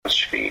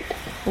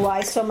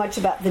Why so much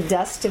about the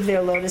dust of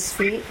their lotus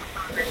feet?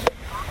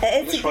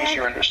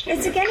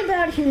 It's again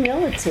about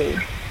humility.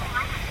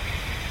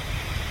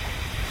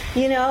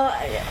 You know,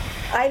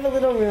 I have a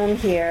little room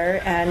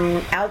here,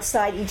 and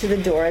outside each of the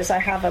doors I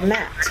have a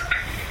mat.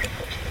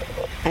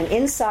 And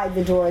inside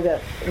the door,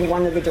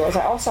 one of the doors,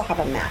 I also have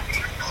a mat.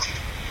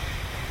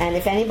 And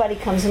if anybody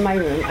comes in my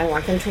room, I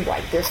want them to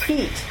wipe their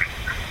feet.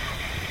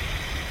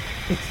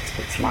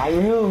 It's my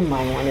room.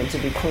 I want it to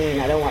be clean.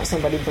 I don't want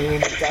somebody bringing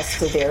the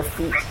dust of their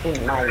feet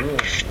in my room.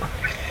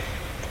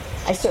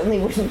 I certainly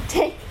wouldn't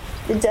take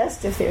the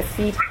dust of their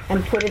feet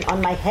and put it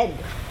on my head.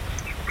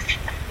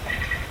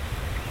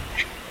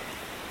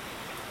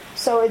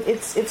 So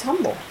it's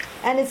humble.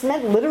 And it's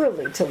meant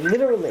literally, to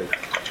literally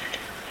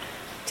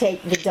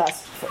take the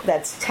dust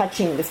that's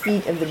touching the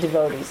feet of the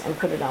devotees and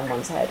put it on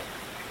one's head.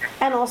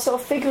 And also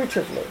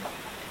figuratively.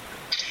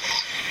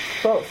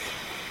 Both.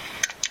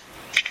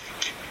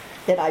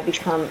 That I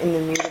become in the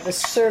mood of a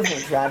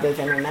servant rather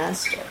than a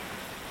master.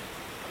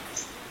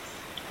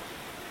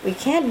 We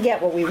can't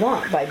get what we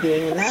want by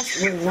being the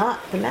master. We're not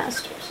the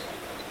masters.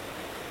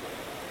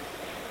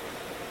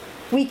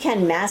 We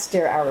can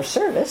master our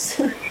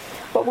service,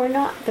 but we're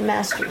not the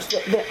masters.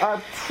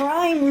 Our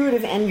prime root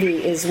of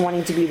envy is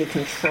wanting to be the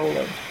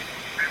controller.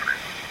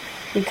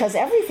 Because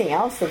everything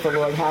else that the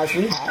Lord has,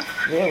 we have,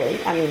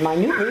 really. I mean,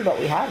 minutely, but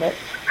we have it.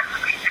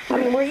 I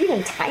mean, we're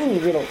even tiny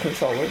little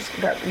controllers,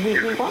 but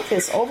we want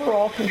this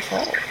overall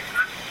control.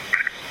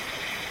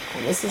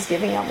 And this is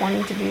giving up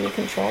wanting to be the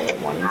controller,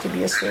 wanting to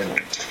be a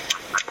servant.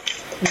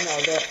 You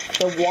know,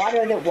 the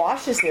water that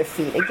washes their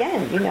feet,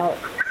 again, you know,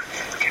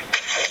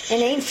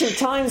 in ancient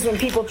times when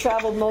people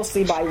traveled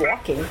mostly by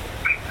walking,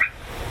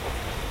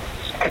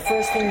 the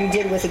first thing you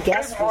did with a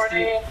guest was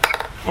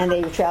and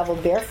they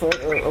traveled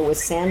barefoot or with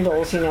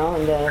sandals, you know,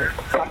 in the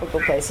tropical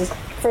places,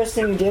 first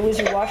thing you did was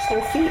you washed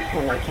their feet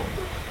when they came.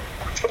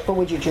 But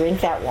would you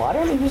drink that water?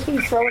 I mean, who's going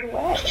to throw it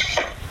away?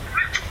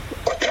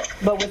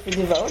 But with the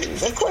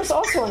devotees. Of course,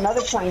 also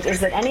another point is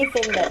that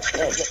anything that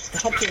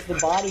touches the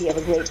body of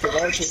a great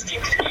devotee,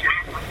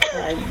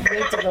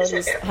 great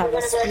devotees have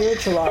a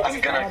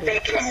spiritualized body.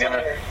 I'm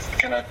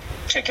gonna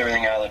take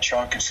everything out of the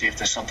trunk and see if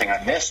there's something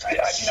I missed.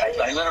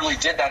 I literally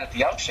did that at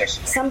the outset.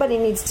 Somebody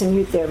needs to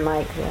mute their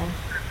mic there.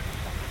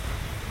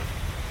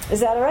 Is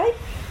that all right?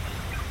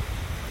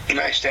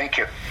 Nice, thank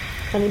you.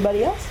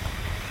 Anybody else?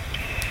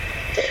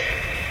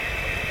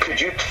 Could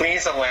you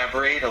please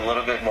elaborate a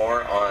little bit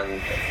more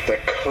on the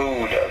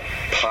code of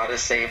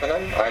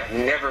Padasevanam? I've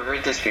never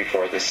heard this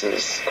before. This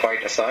is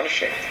quite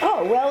astonishing.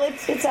 Oh, well,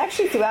 it's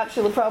actually throughout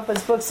Srila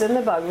Prabhupada's books in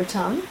the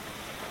Bhagavatam.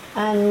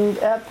 And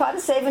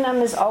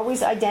Padasevanam is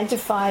always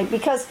identified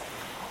because,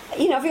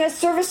 you know, if you have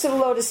service to the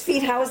lotus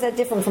feet, how is that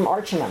different from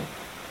Archanam?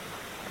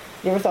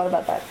 You ever thought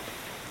about that?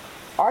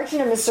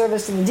 Archanam is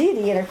service to the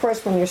deity, and of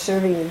course when you're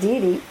serving the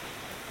deity,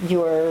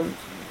 you're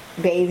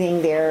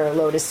bathing their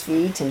lotus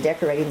feet and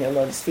decorating their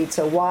lotus feet.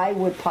 So why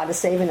would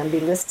Padasevanam be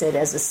listed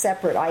as a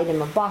separate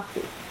item of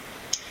bhakti?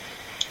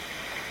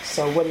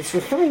 So what it's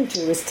referring to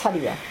is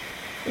tadiya.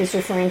 It's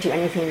referring to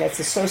anything that's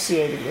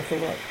associated with the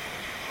Lord.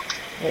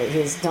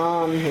 His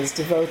dham, his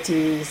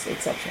devotees,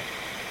 etc.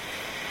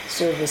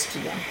 Service to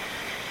them.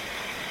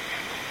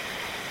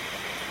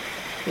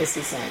 This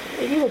is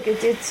look.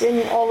 It's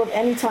in all of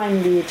any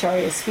time the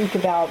acharyas speak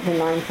about the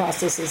 9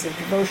 processes of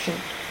devotion.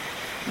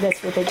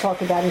 That's what they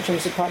talk about in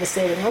terms of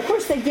Padasevanam. Of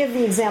course, they give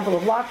the example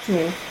of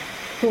Lakshmi,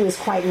 who is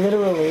quite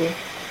literally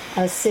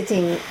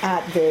sitting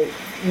at the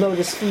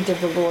lotus feet of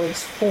the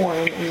Lord's form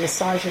and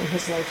massaging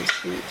his lotus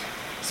feet.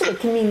 So it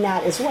can mean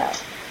that as well.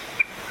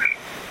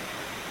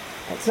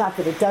 It's not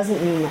that it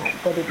doesn't mean that,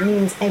 but it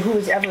means and who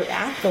is ever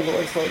at the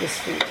Lord's lotus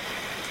feet,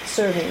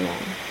 serving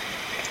them.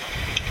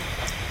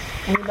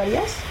 Anybody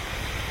else?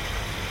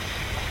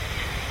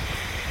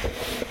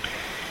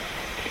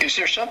 Is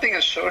there something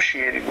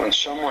associated when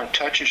someone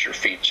touches your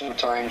feet?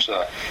 Sometimes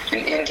an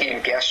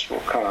Indian guest will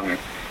come.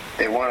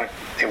 They want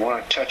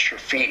to touch your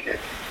feet.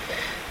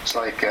 It's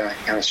like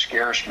kind of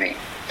scares me.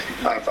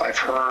 I've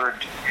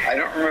heard. I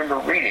don't remember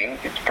reading.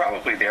 It's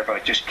probably there, but I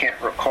just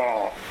can't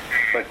recall.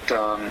 But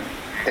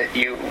that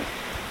you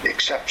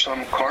accept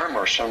some karma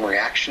or some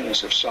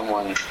reactions if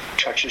someone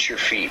touches your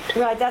feet.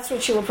 Right. That's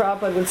what Srila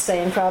Prabhupada would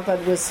say, and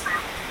Prabhupada was.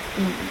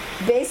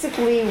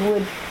 Basically,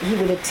 he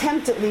would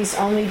attempt at least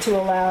only to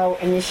allow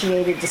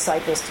initiated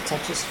disciples to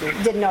touch his feet.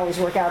 It didn't always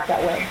work out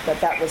that way,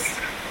 but that was.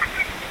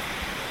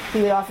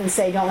 He would often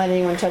say, "Don't let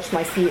anyone touch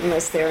my feet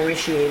unless they're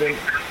initiated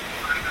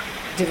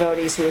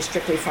devotees who are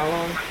strictly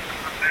following."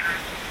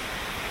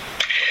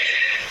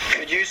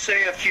 Could you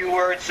say a few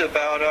words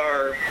about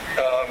our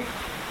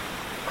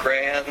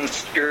grand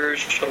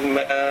spiritual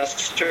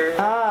master?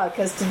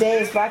 Because today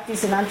is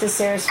Bhaktisiddhanta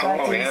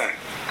Saraswati's Oh, yeah.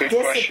 Good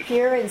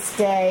disappearance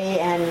question. day,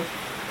 and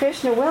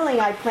Krishna willing,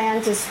 I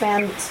plan to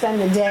spend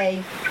the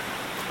day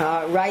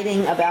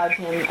writing about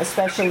him,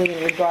 especially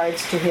in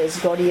regards to his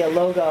Gaudiya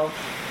logo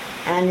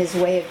and his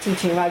way of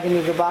teaching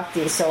Raganuga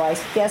Bhakti. So I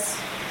guess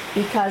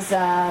because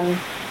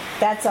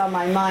that's on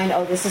my mind.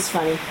 Oh, this is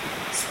funny.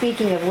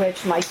 Speaking of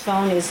which, my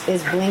phone is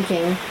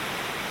blinking,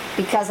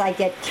 because I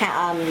get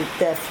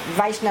the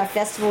Vaishnava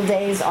festival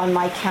days on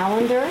my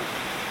calendar,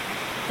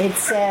 it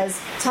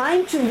says,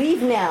 time to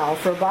leave now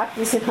for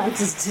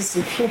Bhaktisiddhanta's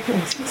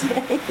disappearance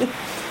day.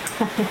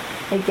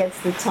 It gets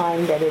the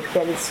time that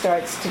it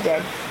starts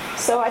today.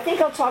 So I think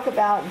I'll talk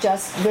about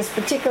just this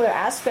particular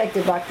aspect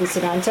of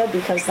Bhaktisiddhanta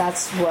because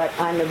that's what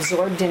I'm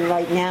absorbed in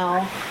right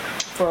now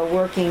for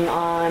working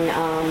on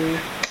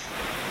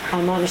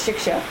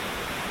Manashiksha.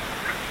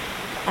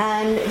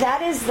 And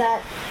that is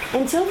that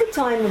until the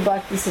time of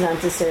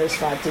Bhaktisiddhanta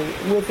Saraswati,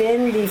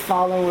 within the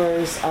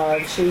followers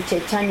of Sri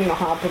Chaitanya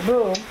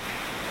Mahaprabhu,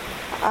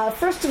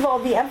 first of all,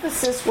 the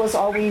emphasis was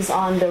always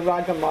on the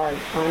Ragamarg,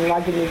 on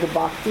Raganuga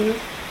Bhakti.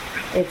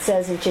 It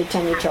says in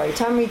Chaitanya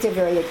Charitamrita,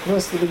 very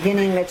close to the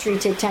beginning, that Sri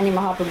Chaitanya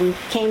Mahaprabhu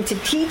came to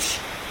teach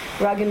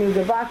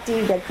Raganuga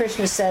Bhakti, that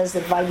Krishna says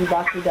that Vaidhi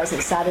Bhakti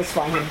doesn't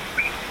satisfy him,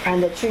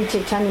 and that Sri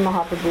Chaitanya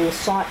Mahaprabhu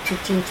sought to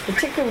teach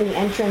particularly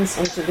entrance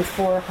into the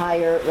 4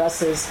 higher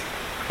rasas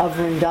of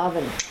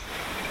Vrindavan.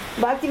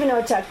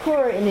 Bhaktivinoda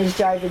Thakur, in his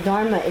Jaiva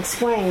Dharma,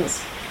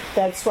 explains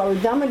that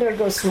Swarup Damodar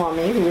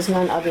Goswami, who was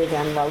none other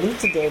than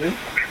Lalita Devi,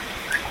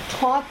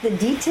 taught the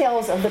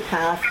details of the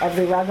path of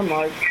the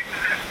Ragamarg,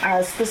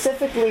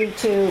 specifically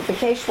to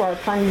Vikeshwar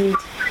Pandit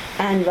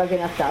and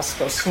Raghunath Das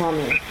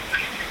Goswami.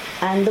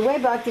 And the way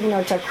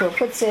Bhaktivinoda Thakur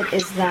puts it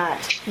is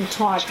that he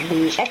taught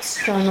the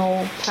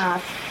external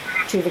path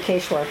to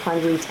Vikeshwar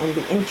Pandit and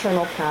the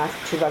internal path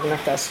to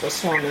Raghunath Das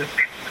Goswami.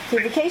 To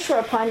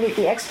Vikeshwar Pandit,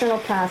 the external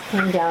path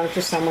came down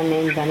to someone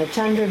named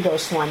Dhanachandra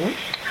Goswami.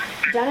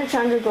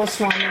 Dhanachandra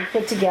Goswami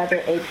put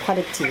together a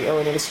padati, or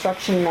an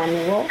instruction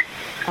manual,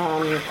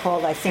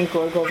 called, I think,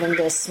 Gaur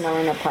Govinda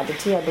Smarana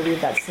Padati, I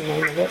believe that's the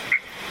name of it.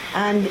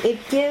 And it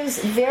gives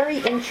very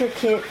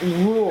intricate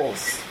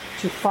rules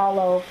to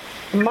follow,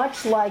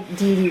 much like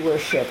deity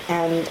worship.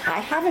 And I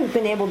haven't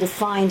been able to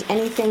find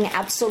anything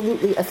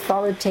absolutely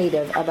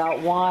authoritative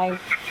about why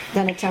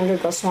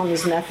Dhanachandra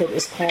Goswami's method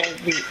is called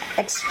the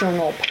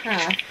external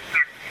path.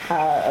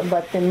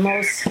 But the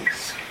most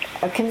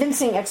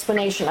convincing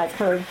explanation I've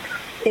heard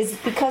is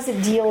because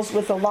it deals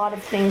with a lot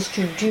of things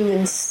to do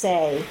and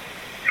say.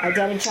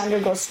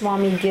 Dhanachandra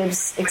Goswami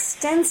gives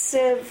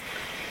extensive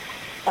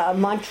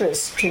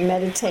mantras to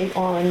meditate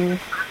on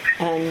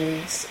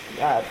and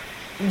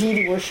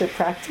deity worship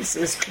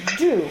practices to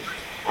do.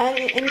 And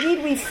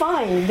indeed we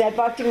find that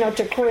Bhaktivinoda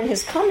Thakur, in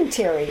his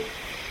commentary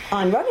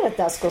on Raghunath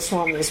Das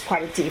Goswami's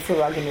Padati for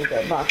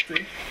Raganuga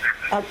Bhakti,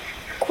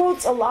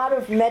 quotes a lot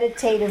of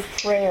meditative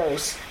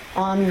prayers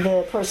on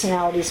the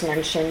personalities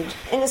mentioned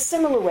in a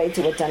similar way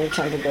to what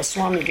Dhanachandra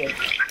Goswami did.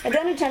 And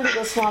Dhanachandra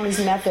Goswami's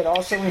method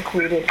also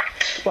included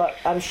what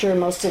I'm sure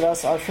most of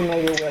us are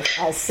familiar with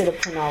as Siddha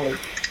Pranali.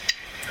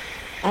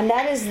 And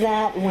that is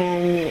that when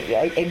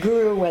a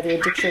guru, whether a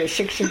Diksha or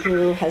Shiksha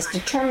guru, has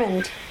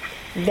determined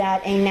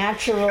that a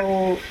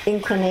natural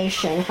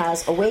inclination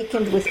has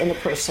awakened within a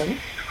person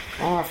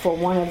for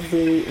one of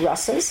the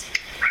rasas,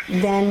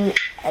 then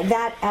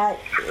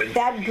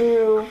that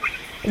guru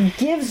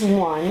gives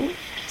one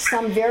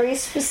some very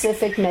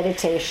specific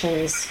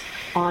meditations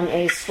on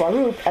a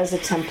swarup as a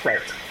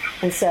template,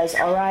 and says,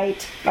 all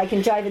right, like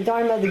in Jaiva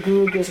Dharma, the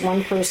guru gives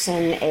one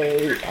person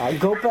a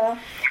gopa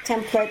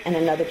template and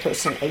another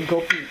person a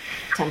gopi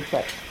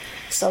template.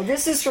 So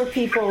this is for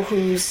people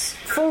whose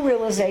full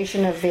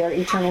realization of their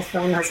eternal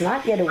form has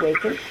not yet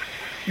awakened,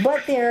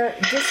 but their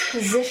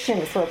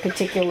disposition for a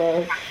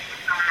particular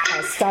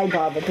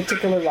staibhav, a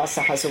particular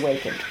rasa, has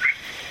awakened.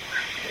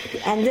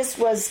 And this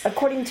was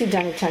according to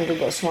Dhanachandra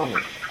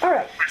Goswami. All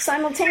right,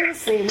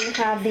 simultaneously we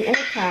have the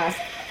inner path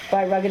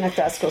by Raghunath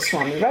Das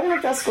Goswami.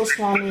 Raghunath Das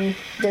Goswami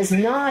does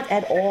not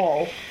at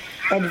all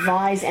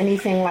advise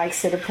anything like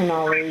Siddha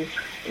Pranali,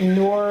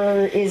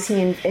 nor is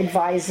he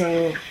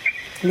advising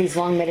these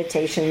long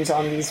meditations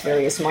on these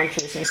various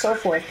mantras and so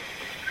forth.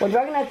 What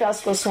Raghunath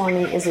Das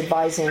Goswami is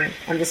advising,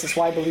 and this is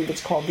why I believe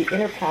it's called the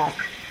inner path,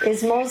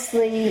 is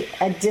mostly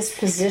a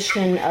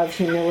disposition of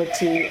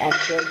humility and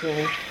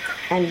begging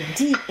and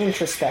deep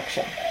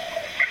introspection,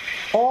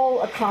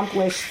 all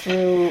accomplished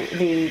through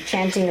the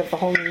chanting of the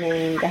holy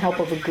name, the help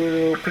of a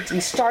guru. He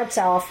starts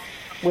off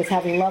with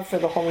having love for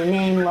the holy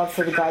name, love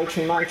for the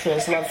Gayatri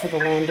mantras, love for the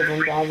land of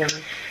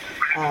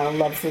Vrindavan,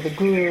 love for the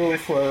guru,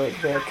 for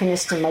the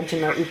Kanista,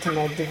 Majjhima,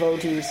 Uttama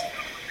devotees,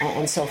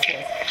 and so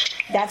forth.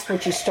 That's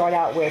what you start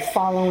out with,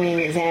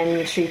 following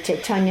then Sri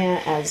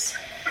Chaitanya as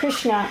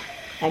Krishna,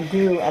 and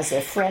Guru as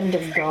a friend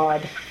of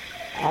God,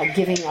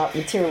 giving up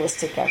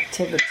materialistic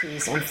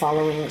activities, and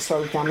following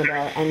Swarup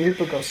Damodar and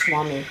Rupa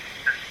Goswami,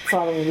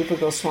 following Rupa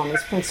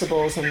Goswami's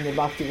principles and the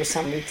Bhakti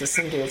Rasamrita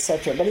Sindhu,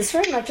 etc. But it's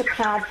very much a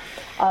path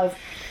of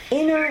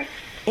inner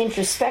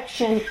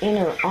introspection,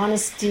 inner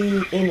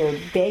honesty, inner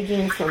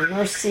begging for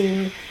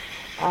mercy,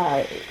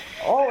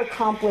 all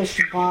accomplished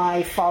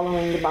by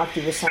following the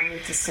Bhakti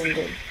Rasamrita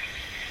Sindhu.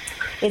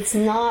 It's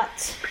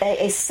not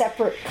a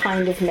separate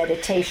kind of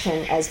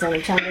meditation as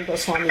Dhanachandra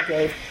Goswami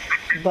gave,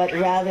 but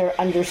rather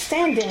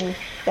understanding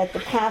that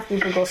the path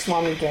Rupa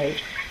Goswami gave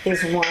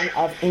is one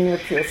of inner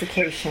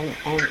purification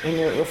and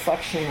inner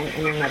reflection and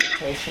inner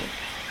meditation.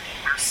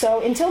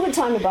 So until the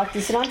time of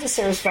Bhaktisiddhanta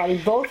Saraswati,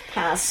 both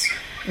paths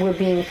were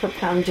being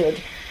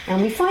propounded.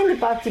 And we find that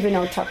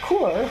Bhaktivinoda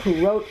Thakur,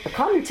 who wrote a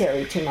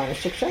commentary to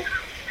Manashiksha,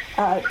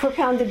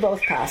 propounded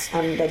both paths,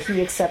 and that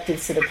he accepted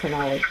Siddha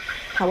Pranali.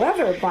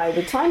 However, by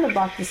the time of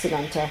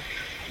Bhaktisiddhanta,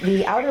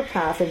 the outer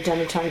path of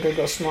Janachandra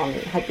Goswami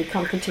had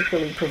become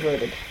particularly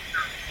perverted.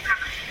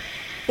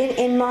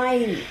 In my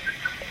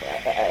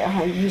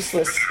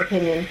useless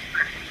opinion,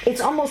 it's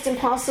almost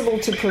impossible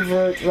to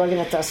pervert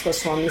Raghunath Das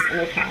Goswami's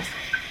inner path.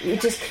 You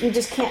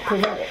just can't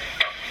pervert it,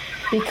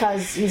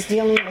 because he's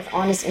dealing with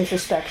honest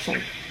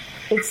introspection.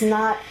 It's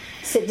not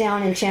sit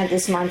down and chant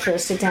this mantra,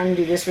 sit down and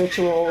do this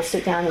ritual,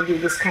 sit down and do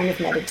this kind of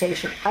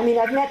meditation. I mean,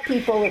 I've met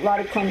people at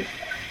Radhakund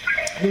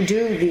who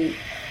do the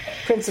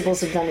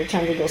principles of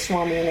Janachandra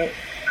Goswami, and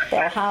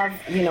they'll have,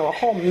 a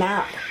whole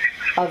map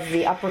of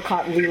the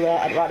apricot lila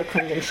at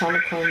Radhakund and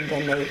Shamakund,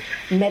 and they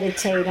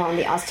meditate on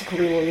the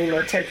Astakalila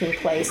lila taking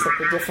place at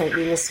the different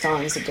lila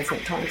stans at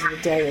different times of the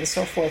day and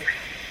so forth.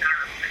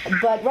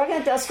 But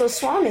Raghunath Das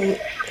Goswami,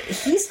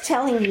 he's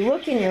telling you,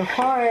 look in your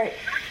heart,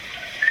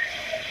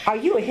 are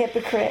you a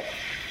hypocrite?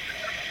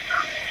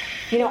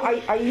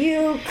 Are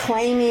you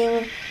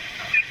claiming,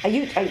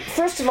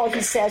 first of all,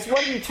 he says,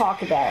 what do you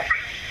talk about?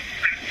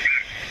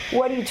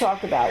 What do you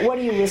talk about? What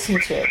do you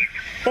listen to?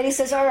 Then he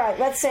says, all right,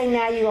 let's say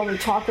now you only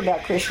talk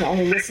about Krishna,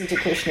 only listen to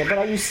Krishna, but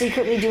are you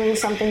secretly doing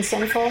something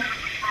sinful?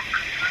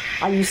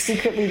 Are you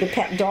secretly the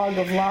pet dog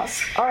of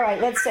lust? All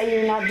right, let's say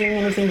you're not doing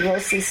anything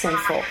grossly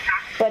sinful,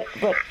 but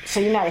so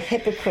you're not a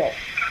hypocrite.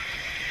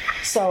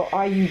 So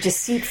are you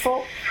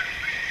deceitful?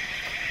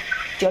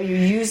 Are you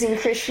using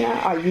Krishna?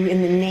 Are you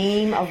in the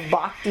name of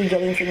bhakti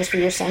getting things for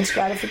your sense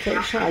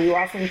gratification? Are you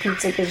offering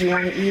pizza because you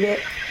want to eat it?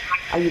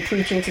 Are you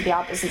preaching to the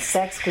opposite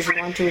sex because you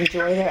want to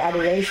enjoy their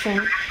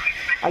adoration?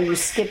 Are you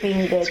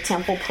skipping the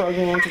temple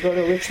program to go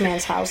to a rich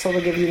man's house so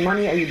they'll give you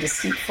money? Are you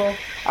deceitful?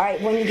 All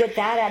right, when you get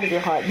that out of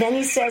your heart, then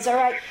he says, all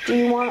right, do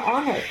you want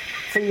honor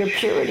for your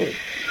purity?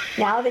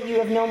 Now that you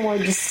have no more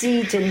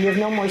deceit and you have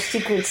no more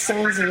secret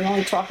sins and you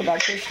only talk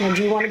about Krishna,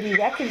 do you want to be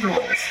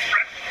recognized?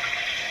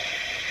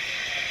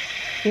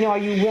 Are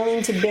you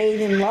willing to bathe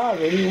in love,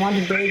 or do you want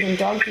to bathe in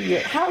donkey?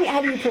 How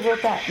do you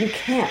pervert that? You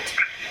can't.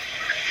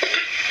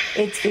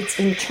 It's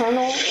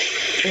internal.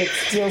 It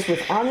deals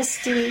with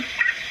honesty.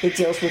 It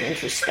deals with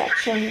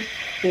introspection.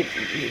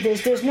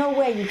 There's no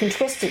way you can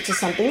twist it to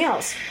something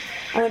else.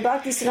 And when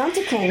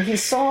Bhaktisiddhanta came, he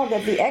saw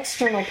that the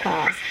external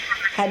path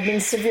had been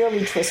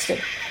severely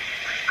twisted.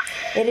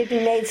 It had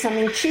been made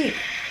something cheap.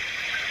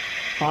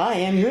 I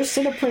am your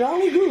Siddha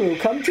Pranali Guru.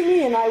 Come to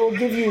me and I will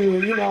give you,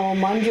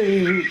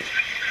 Manjari Roop.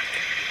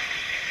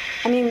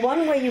 I mean,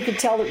 one way you could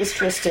tell it was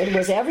twisted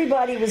was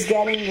everybody was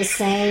getting the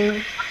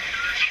same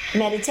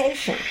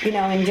meditation. In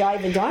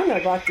Jaiva Dharma,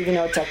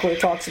 Bhaktivinoda Thakur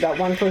talks about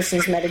one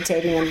person's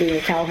meditating on being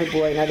a cowherd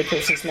boy, another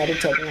person's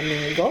meditating on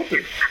being a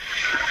gopi.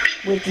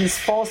 With these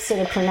false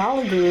Siddha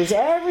Pranali gurus,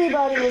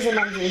 everybody was a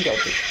Manjari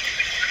gopi.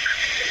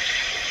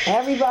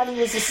 Everybody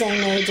was the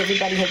same age,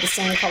 everybody had the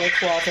same color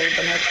cloth,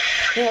 everybody had...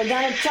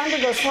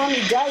 Janachandra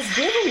Goswami does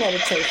give a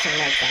meditation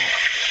like that.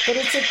 But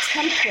it's a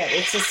template,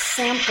 it's a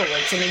sample,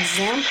 it's an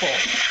example.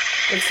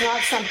 It's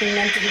not something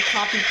meant to be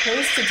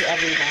copy-pasted to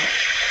everyone.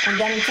 And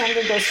then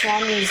Chandra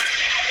Goswami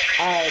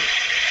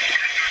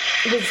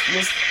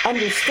was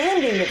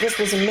understanding that this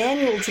was a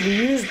manual to be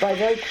used by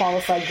very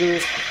qualified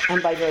gurus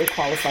and by very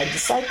qualified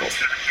disciples.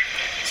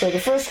 So the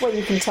first way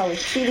you can tell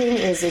it's cheating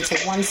is it's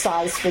a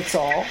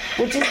one-size-fits-all,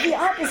 which is the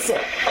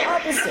opposite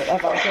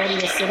of our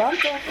Gaudiya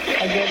Siddhanta.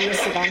 Our Gaudiya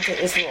Siddhanta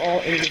is for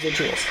all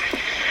individuals.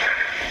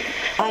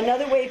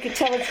 Another way you could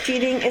tell it's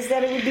cheating is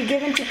that it would be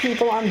given to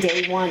people on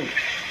day one.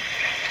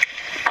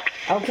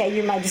 Okay,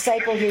 you're my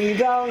disciple, here you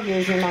go,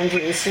 here's your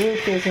Manjari Swarup,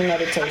 here's your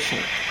meditation.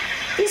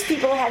 These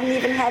people hadn't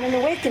even had an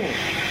awakening.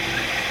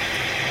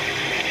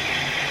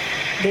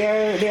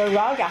 Their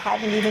raga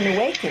hadn't even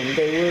awakened.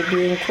 They were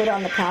being put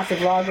on the path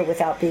of raga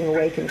without being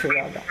awakened to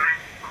raga.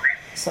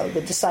 So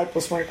the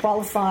disciples weren't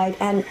qualified.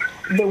 And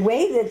the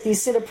way that the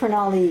Siddha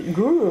Pranali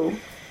Guru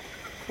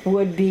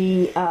would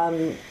be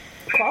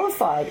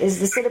qualified is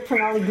the Siddha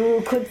Pranali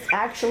Guru could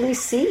actually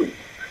see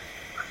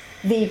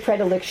the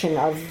predilection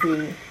of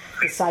the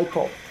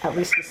disciple, at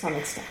least to some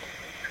extent.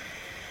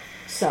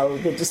 So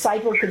the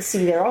disciple could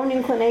see their own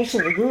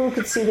inclination, the guru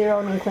could see their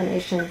own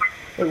inclination.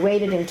 They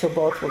waited until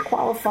both were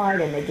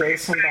qualified and they gave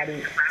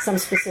somebody some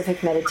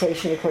specific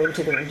meditation according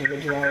to their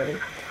individuality.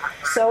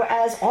 So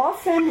as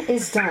often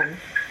is done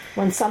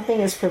when something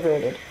is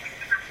perverted,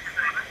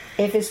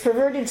 if it's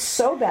perverted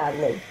so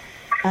badly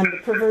and the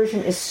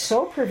perversion is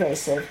so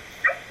pervasive,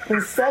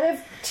 instead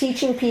of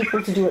teaching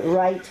people to do it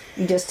right,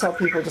 you just tell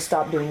people to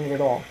stop doing it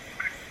at all.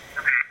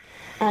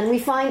 And we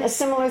find a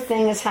similar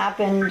thing has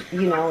happened,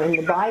 in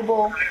the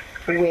Bible,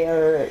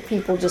 where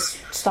people just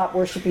stopped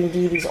worshiping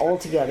deities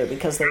altogether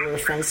because they were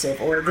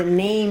offensive, or the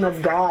name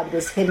of God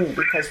was hidden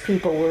because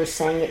people were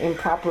saying it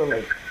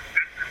improperly.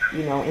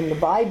 In the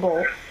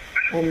Bible,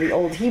 in the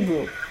Old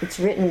Hebrew, it's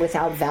written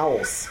without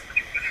vowels.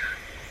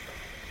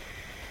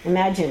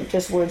 Imagine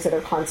just words that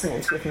are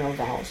consonants with no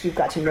vowels. You've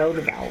got to know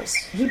the vowels.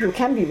 Hebrew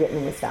can be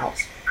written with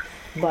vowels,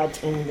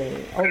 but in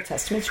the Old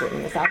Testament it's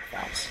written without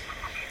vowels.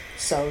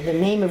 So the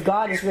name of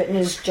God is written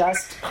as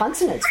just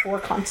consonants, 4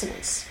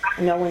 consonants.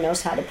 No one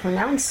knows how to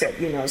pronounce it.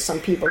 Some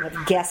people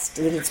have guessed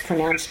that it's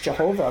pronounced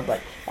Jehovah, but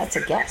that's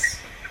a guess.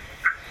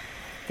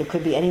 There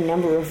could be any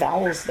number of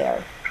vowels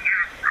there.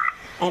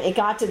 And it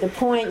got to the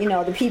point,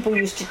 the people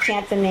used to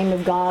chant the name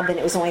of God, then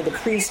it was only the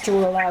priests who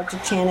were allowed to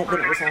chant it, then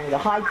it was only the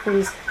high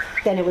priest,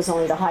 then it was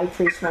only the high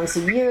priest once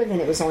a year, then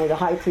it was only the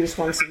high priest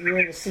once a year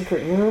in the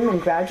secret room, and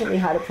gradually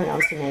how to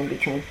pronounce the name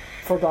became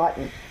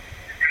forgotten.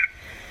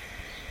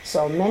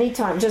 So many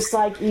times, just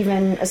like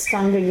even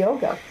Ashtanga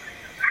Yoga,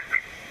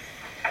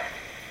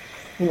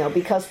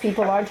 because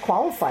people aren't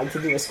qualified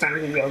to do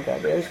Ashtanga Yoga,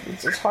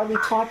 it's hardly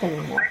taught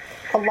anymore.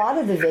 A lot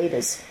of the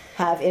Vedas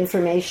have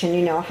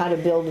information, how to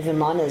build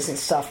vimanas and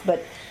stuff,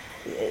 but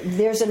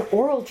there's an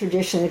oral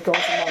tradition that goes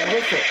along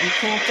with it. You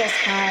can't just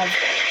have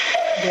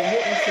the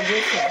written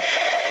tradition.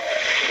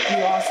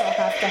 You also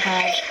have to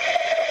have,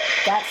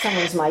 that's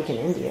someone's mic in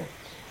India.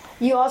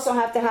 You also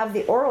have to have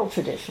the oral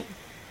tradition.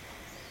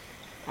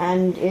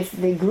 And if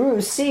the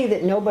gurus see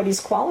that nobody's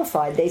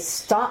qualified, they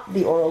stop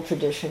the oral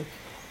tradition,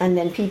 and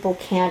then people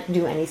can't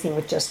do anything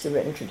with just the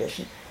written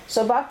tradition.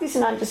 So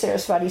Bhaktisiddhanta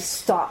Saraswati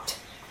stopped.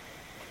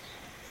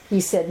 He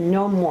said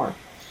no more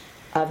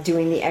of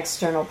doing the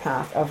external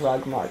path of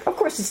Rag Marg. Of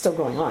course, it's still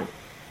going on.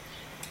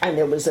 And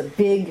there was a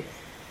big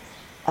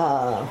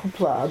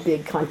hoopla, a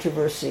big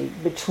controversy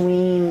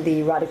between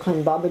the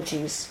Radhakund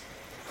Babajis,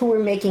 who were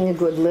making a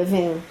good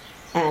living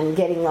and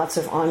getting lots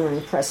of honor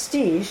and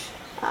prestige.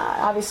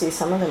 Obviously,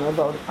 some of them are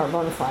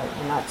bona fide.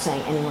 I'm not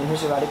saying anyone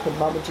who's a Radhakund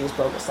Babaji is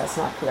bogus. That's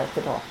not correct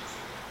at all.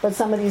 But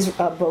some of these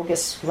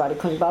bogus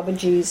Radhakund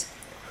Babajis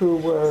who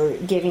were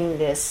giving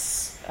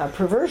this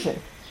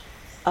perversion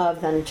of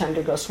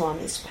Dhanachandra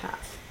Goswami's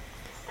path.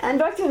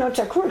 And Bhaktivinoda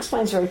Thakur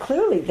explains very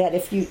clearly that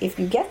if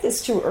you get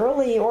this too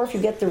early, or if you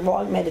get the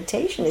wrong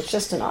meditation, it's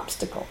just an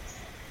obstacle.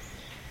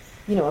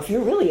 If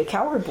you're really a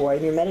cowherd boy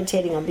and you're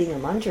meditating on being a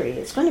manjari,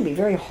 it's going to be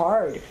very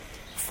hard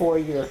for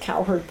your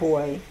cowherd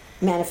boy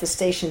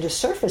manifestation to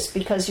surface,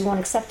 because you won't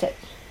accept it.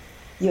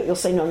 You'll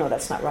say, no,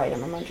 that's not right,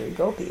 I'm a manjari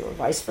gopi, or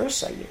vice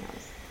versa.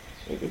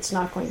 It's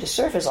not going to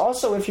surface.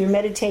 Also, if you're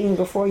meditating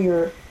before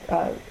you're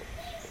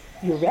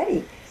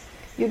ready,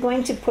 you're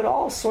going to put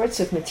all sorts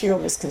of material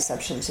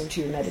misconceptions into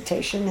your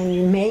meditation, and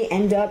you may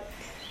end up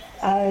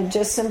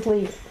just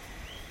simply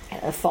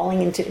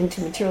falling into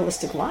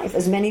materialistic life,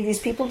 as many of these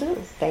people do.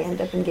 They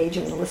end up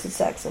engaging in illicit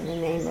sex in the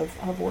name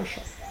of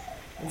worship.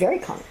 Very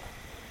common.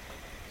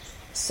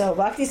 So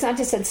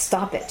Bhaktisiddhanta said,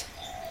 stop it.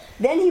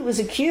 Then he was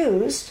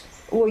accused,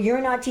 well,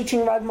 you're not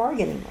teaching Rag Marg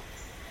anymore.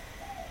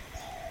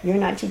 You're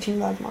not teaching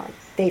Rag Marg.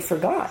 They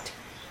forgot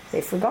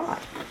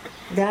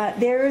that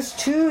there's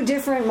 2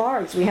 different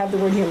margs. We have the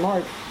word here,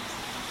 marg.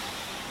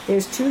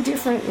 There's 2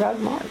 different Rag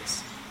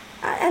Margs.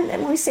 And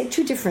when we say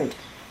 2 different,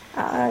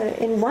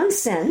 in one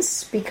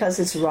sense, because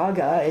it's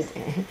raga,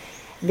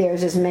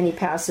 there's as many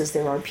paths as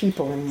there are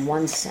people in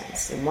one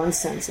sense. In one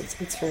sense,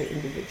 it's very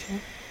individual.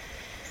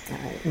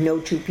 No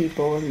 2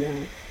 people,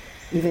 and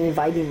even in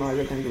Vaidhi Marga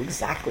are going to do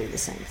exactly the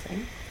same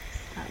thing.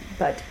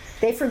 But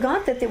they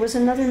forgot that there was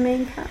another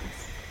main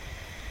path.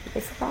 They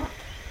forgot.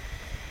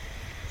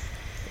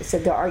 They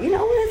said there are,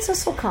 it's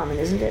just so common,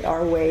 isn't it?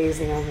 Our way is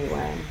the only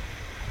way.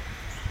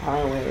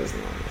 Our way is the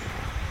only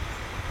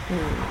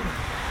way.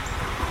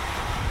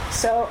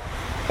 So,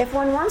 if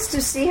one wants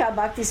to see how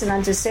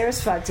Bhaktisiddhanta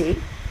Saraswati,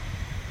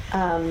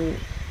 can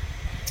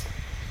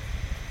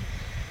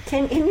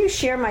you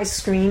share my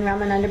screen,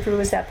 Ramananda Prabhu?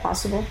 Is that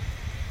possible?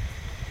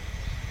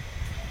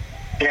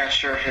 Yeah,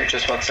 sure.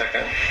 Just 1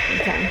 second.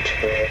 Okay.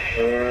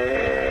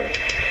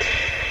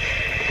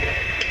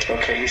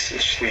 Okay, this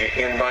is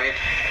the invite.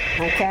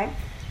 Okay.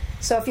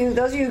 So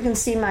those of you who can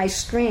see my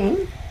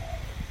screen,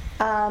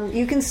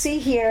 you can see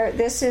here,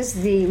 this is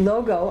the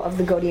logo of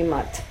the Gaudiya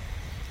Math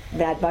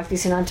that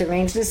Bhaktisiddhanta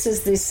arranged. This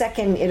is the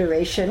second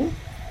iteration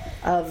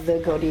of the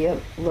Gaudiya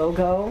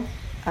logo.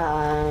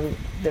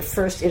 The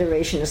first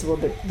iteration is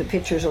the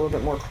picture is a little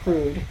bit more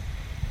crude.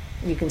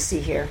 You can see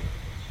here.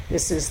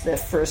 This is the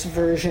first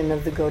version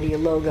of the Gaudiya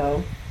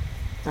logo.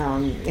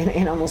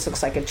 It almost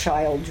looks like a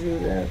child drew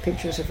the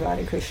pictures of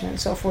Radha Krishna and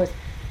so forth.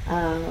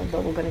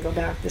 But we're going to go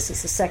back. This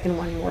is the second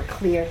one, more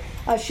clear.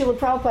 Srila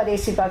Prabhupada,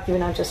 A.C.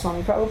 Bhaktivedanta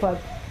Swami Prabhupada,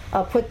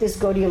 put this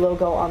Gaudiya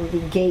logo on the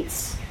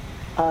gates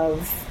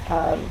of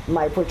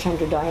Mayapur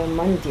Chandrodaya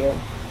Mandir.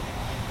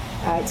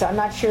 Alright, so I'm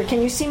not sure.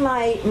 Can you see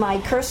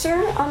my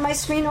cursor on my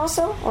screen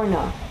also, or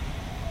no?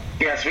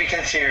 Yes, we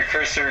can see your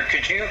cursor.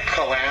 Could you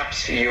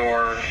collapse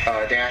your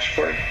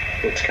dashboard?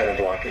 It's kind of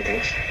blocking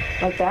things.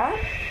 Like that?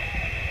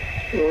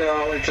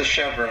 No, it's a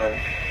chevron.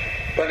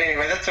 But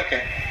anyway, that's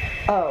okay.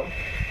 Oh.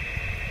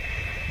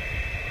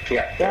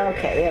 Yeah.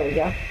 Okay, there we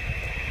go.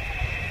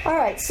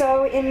 Alright,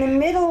 so in the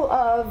middle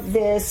of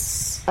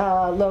this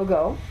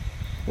logo,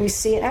 we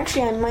see it.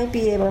 Actually, I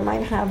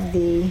might have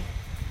the...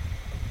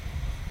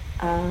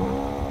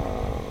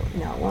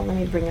 let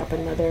me bring up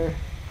another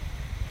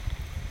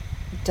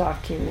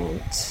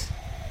document.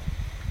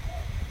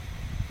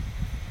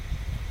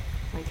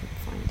 I can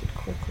find it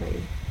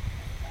quickly.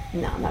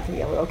 No, I'm not going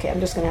to be able to. Okay, I'm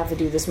just going to have to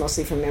do this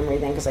mostly from memory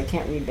then because I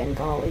can't read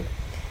Bengali.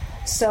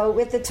 So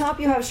at the top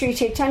you have Sri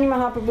Chaitanya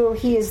Mahaprabhu.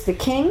 He is the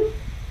king.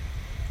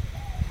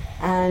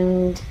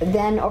 And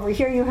then over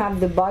here you have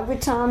the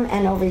Bhagavatam,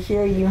 and over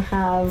here you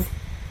have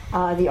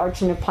the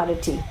Archana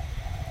Padati,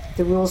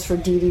 the rules for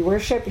deity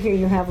worship. Here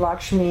you have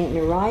Lakshmi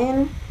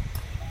Narayan,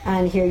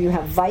 and here you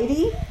have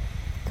Vaidhi.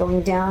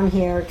 Going down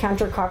here,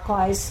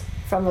 counterclockwise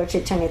from Lord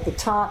Chaitanya at the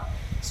top.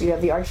 So you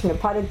have the Archana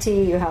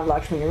Padati, you have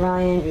Lakshmi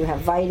Narayan, you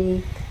have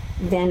Vaidhi.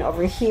 Then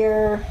over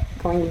here,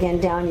 going again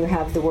down, you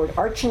have the word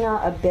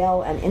Archana, a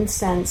bell and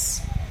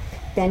incense.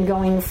 Then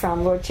going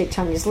from Lord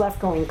Chaitanya's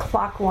left, going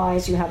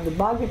clockwise, you have the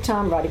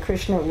Bhagavatam,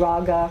 Radhakrishna,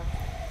 Raga,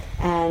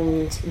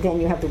 and then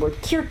you have the word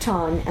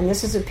Kirtan, and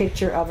this is a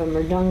picture of a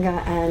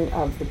mridanga and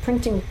of the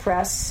printing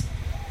press.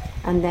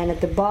 And then at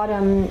the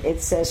bottom,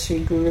 it says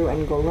Sri Guru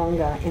and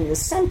Gauranga. In the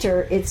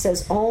center, it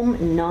says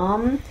Om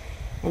Nam,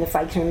 and if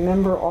I can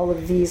remember all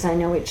of these, I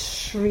know it's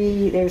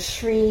Shri, there's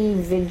Shri,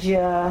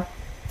 Vidya,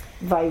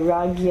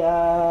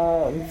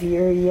 Vairagya,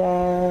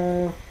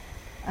 Virya,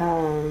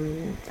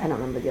 I don't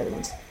remember the other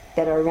ones,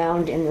 that are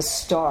around in the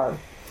star.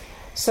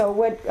 So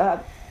what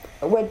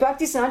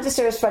Bhaktisiddhanta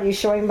Saraswati is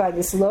showing by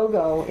this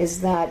logo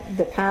is that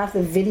the path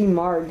of Vidhi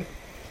Marg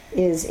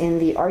is in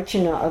the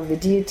Archana of the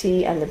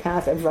deity, and the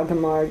path of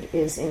Ragamarg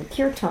is in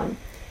Kirtan.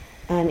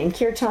 And in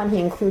Kirtan he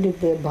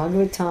included the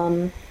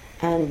Bhagavatam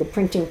and the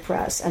printing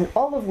press, and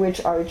all of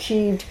which are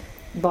achieved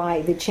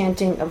by the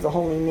chanting of the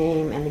holy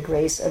name and the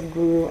grace of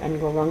Guru and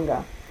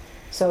Gauranga.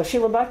 So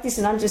Srila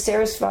Bhaktisiddhanta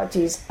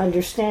Saraswati's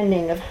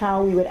understanding of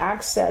how we would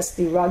access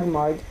the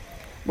Ragamarg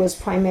was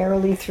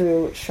primarily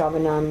through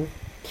Shravanam,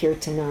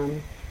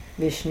 Kirtanam,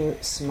 Vishnu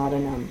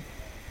Smaranam.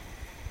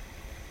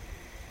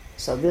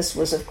 So this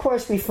was, of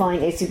course, we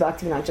find A.C.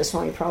 Bhaktivedanta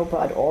Swami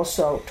Prabhupada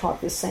also taught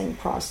this same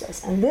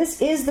process. And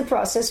this is the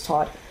process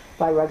taught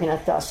by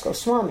Raghunath Das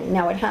Goswami.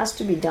 Now it has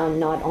to be done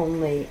not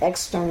only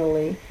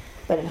externally,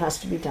 but it has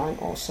to be done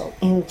also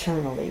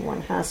internally.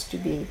 One has to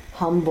be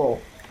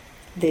humble.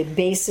 The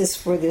basis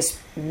for this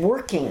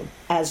working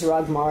as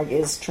Ragmarg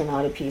is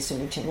Trinadapi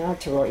Sunicina,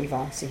 Taror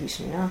Iva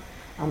Sahishnina,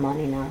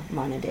 Amanina,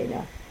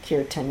 Manadeda,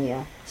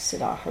 Kirtaniya,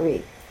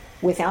 Siddhahari.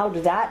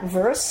 Without that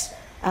verse,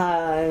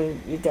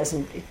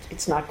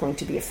 it's not going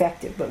to be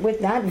effective. But with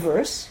that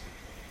verse,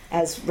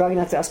 as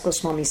Raghunath Das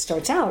Goswami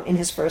starts out in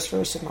his first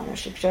verse of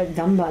Manashiksha,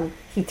 Damban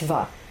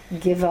Hitva,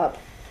 give up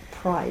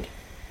pride.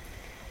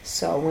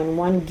 So when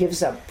one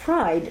gives up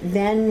pride,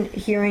 then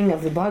hearing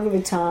of the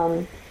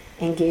Bhagavatam,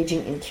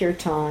 engaging in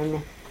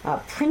kirtan,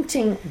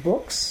 printing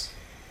books,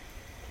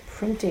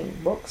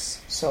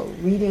 so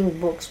reading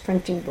books,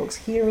 printing books,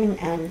 hearing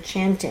and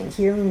chanting,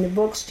 hearing the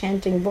books,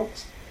 chanting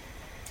books,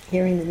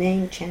 hearing the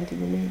name, chanting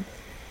the name,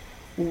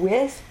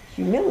 with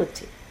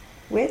humility,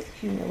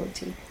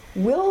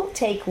 will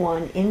take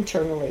one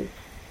internally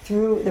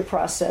through the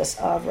process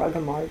of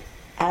Ragamarg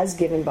as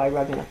given by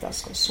Raghunath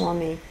Das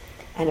Goswami.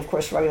 And of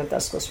course, Raghunath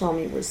Das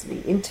Goswami was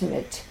the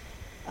intimate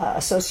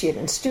associate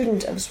and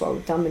student of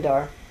Swarup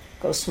Damodar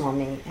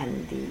Goswami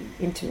and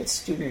the intimate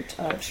student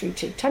of Sri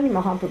Chaitanya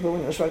Mahaprabhu,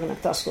 and it was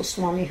Raghunath Das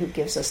Goswami who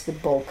gives us the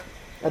bulk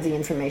of the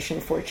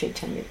information for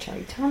Chaitanya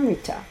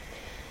Charitamrita.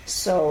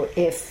 So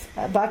if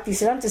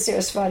Bhaktisiddhanta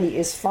Saraswati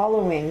is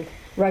following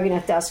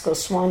Raghunath Das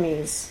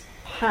Goswami's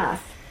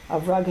path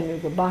of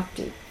Raganuga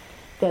Bhakti,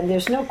 then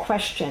there's no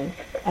question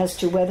as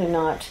to whether or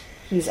not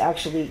he's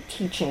actually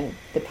teaching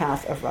the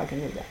path of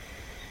Raganuga.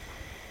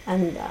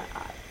 And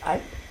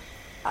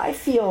I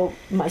feel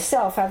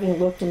myself, having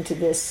looked into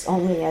this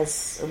only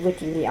as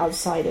licking the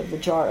outside of the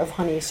jar of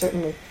honey,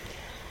 certainly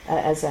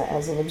as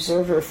an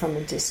observer from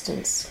a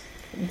distance,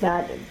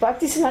 that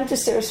Bhaktisiddhanta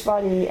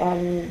Saraswati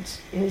and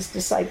his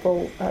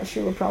disciple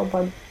Srila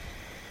Prabhupada,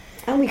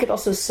 and we could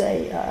also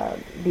say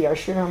B.R.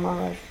 Sriram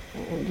Maharaj,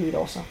 indeed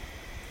also,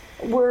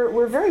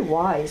 were very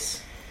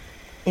wise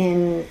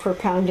in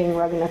propounding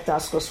Raghunath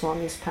Das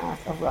Goswami's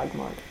path of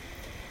Ragmarg,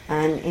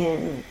 and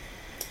in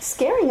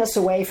scaring us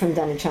away from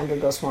Dhanachandra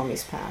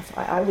Goswami's path.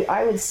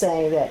 I would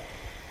say that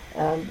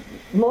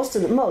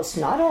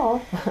not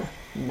all,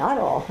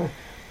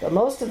 but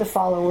most of the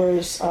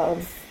followers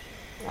of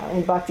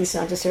in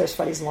Bhaktisiddhanta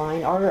Saraswati's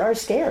line are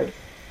scared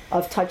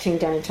of touching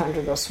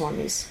Dhanachandra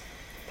Goswami's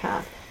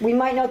path. We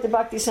might note that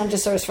Bhaktisiddhanta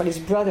Saraswati's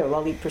brother,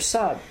 Lalit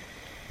Prasad,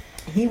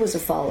 he was a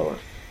follower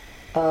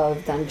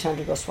of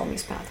Dhanachandra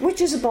Goswami's path,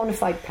 which is a bona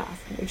fide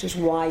path, which is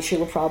why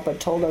Srila Prabhupada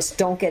told us,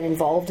 don't get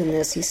involved in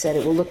this. He said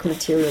it will look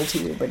material to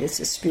you, but it's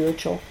a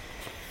spiritual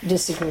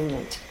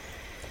disagreement.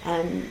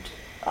 And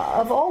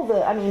of all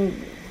the,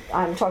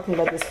 I'm talking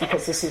about this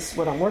because this is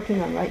what I'm working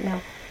on right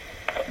now,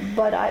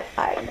 but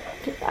I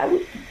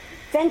would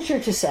venture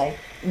to say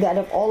that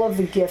of all of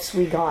the gifts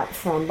we got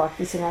from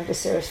Bhaktisiddhanta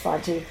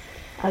Saraswati,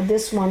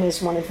 this one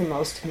is one of the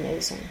most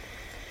amazing,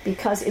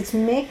 because it's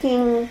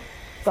making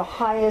the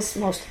highest,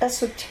 most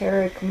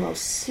esoteric,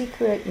 most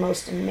secret,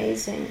 most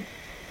amazing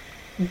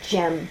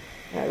gem.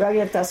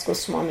 Raghunath Das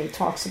Goswami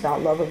talks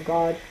about love of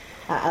God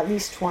at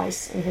least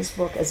twice in his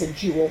book, as a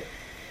jewel,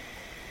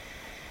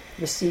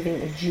 receiving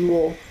a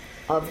jewel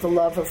of the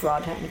love of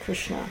Radha and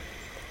Krishna.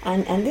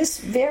 And this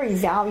very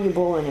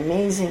valuable and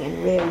amazing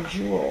and rare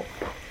jewel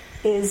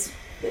is,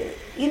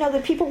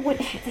 the people they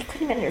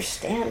couldn't even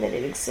understand that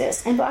it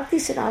exists. And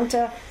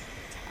Bhaktisiddhanta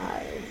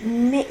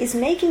is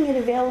making it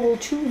available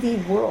to the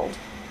world.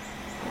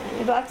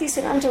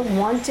 Bhaktisiddhanta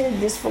wanted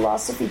this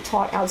philosophy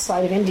taught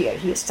outside of India.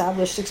 He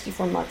established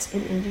 64 months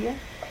in India,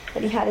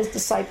 but he had his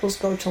disciples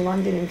go to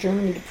London and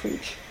Germany to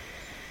preach.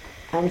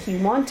 And he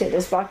wanted,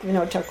 as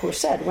Bhaktivinoda Thakur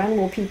said, when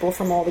will people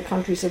from all the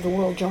countries of the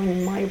world join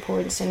in Mayapur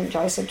and sing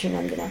Jai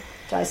Satchidananda,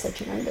 Jai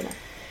Satchidananda?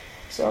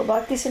 So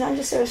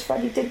Bhaktisiddhanta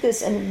Saraswati did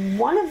this, and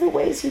one of the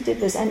ways he did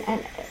this, and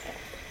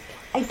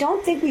I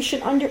don't think we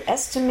should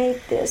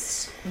underestimate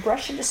this,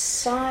 brush it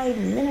aside,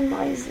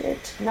 minimize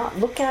it, not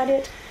look at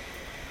it,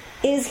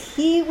 is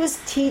he was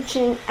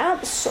teaching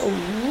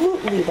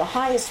absolutely the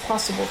highest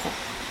possible thing.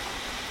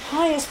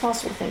 Highest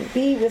possible thing.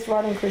 Be with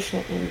Radha and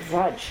Krishna in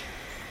Vraj.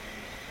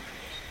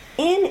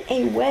 In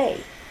a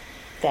way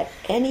that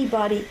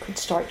anybody could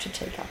start to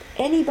take up.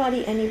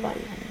 Anybody.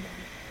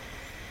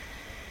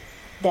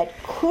 That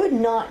could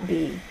not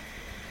be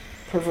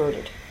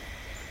perverted.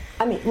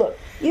 I mean, look,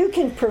 you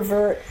can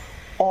pervert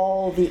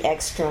all the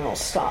external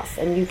stuff,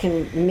 and you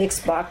can mix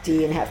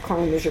bhakti and have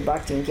karma measure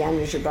bhakti and gyan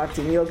measure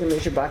bhakti and yoga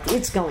measure bhakti.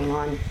 It's going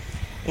on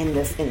in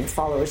the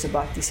followers of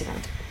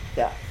Bhaktisiddhanta,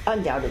 yeah,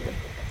 undoubtedly,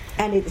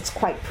 and it's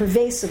quite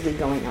pervasively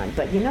going on.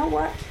 But you know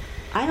what?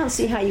 I don't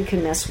see how you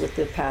can mess with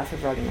the path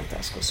of Raghunath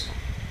Das Goswami.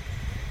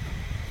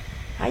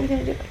 How are you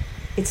going to do it?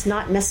 It's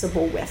not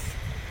messable with.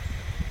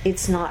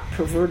 It's not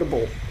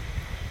pervertible.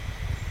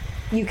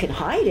 You can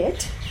hide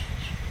it.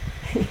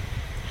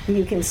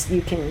 You can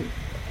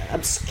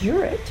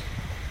obscure it,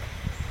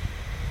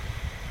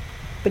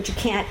 but you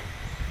can't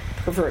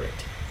pervert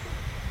it.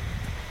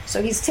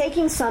 So he's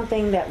taking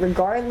something that,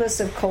 regardless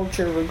of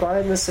culture,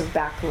 regardless of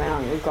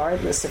background,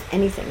 regardless of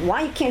anything,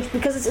 why you can't?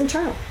 Because it's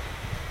internal.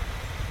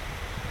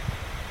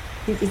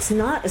 It's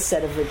not a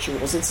set of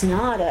rituals. It's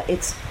not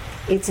it's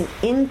an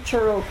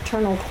internal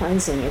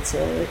cleansing.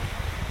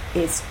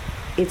 It's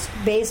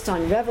based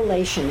on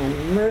revelation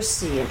and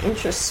mercy and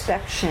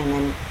introspection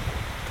and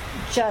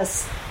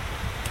just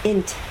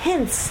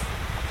intense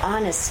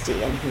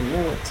honesty and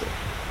humility.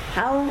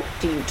 How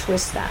do you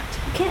twist that?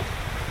 You can't.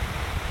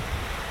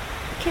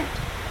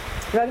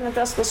 Raghunath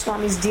Das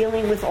Goswami is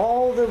dealing with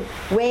all the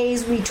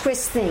ways we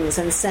twist things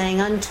and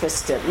saying,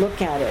 untwist it,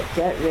 look at it,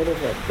 get rid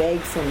of it, beg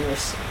for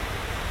mercy.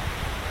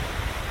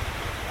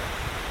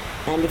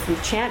 And if we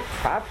chant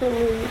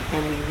properly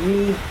and we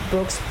read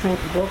books, print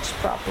books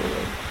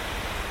properly,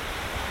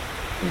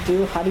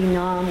 do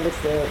Harinam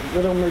with the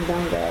little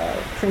mridanga,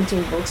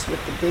 printing books with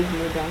the big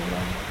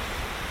mridanga,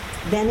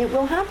 then it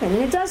will happen.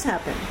 And it does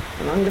happen.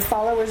 Among the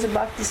followers of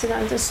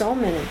Bhaktisiddhanta, so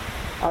many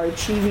are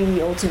achieving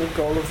the ultimate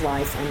goal of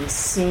life and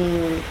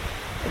seeing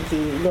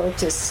the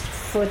lotus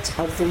foot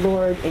of the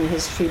Lord in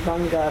his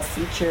Tribhanga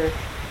feature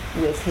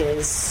with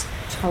his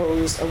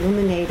toes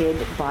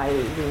illuminated by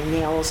the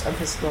nails of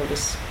his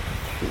lotus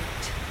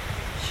feet.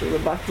 Srila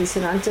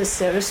Bhaktisiddhanta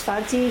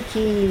Saraswati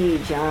ki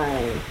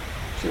jai.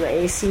 Srila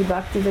A.C.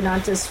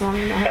 Bhaktivedanta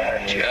Swami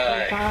Maharaj ki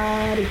jai.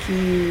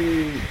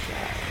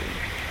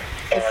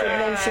 I should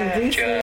mention briefly